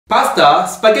Pasta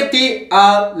spaghetti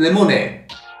al limone.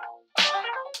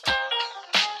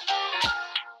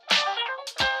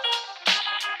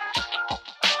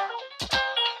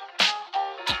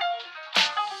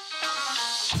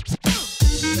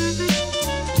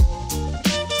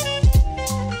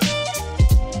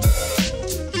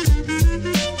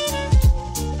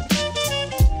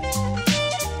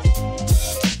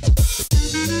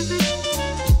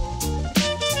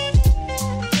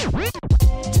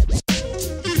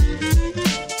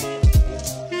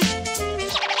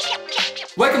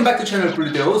 Welcome back to channel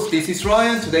Blue. This is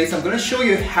Ryan. Today I'm going to show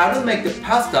you how to make the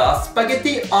pasta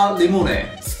spaghetti al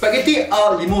limone. Spaghetti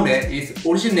al limone is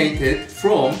originated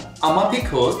from Amalfi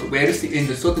Coast, where it's in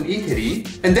the southern Italy,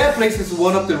 and that place is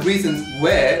one of the reasons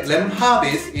where lemon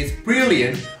harvest is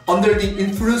brilliant under the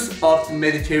influence of the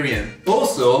Mediterranean.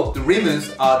 Also, the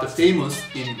lemons are the famous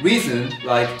in regions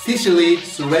like Sicily,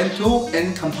 Sorrento,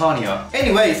 and Campania.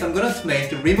 Anyways, I'm gonna make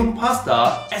the lemon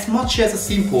pasta as much as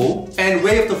simple and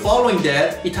way of the following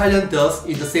that Italian does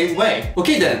in the same way.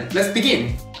 Okay then, let's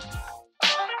begin.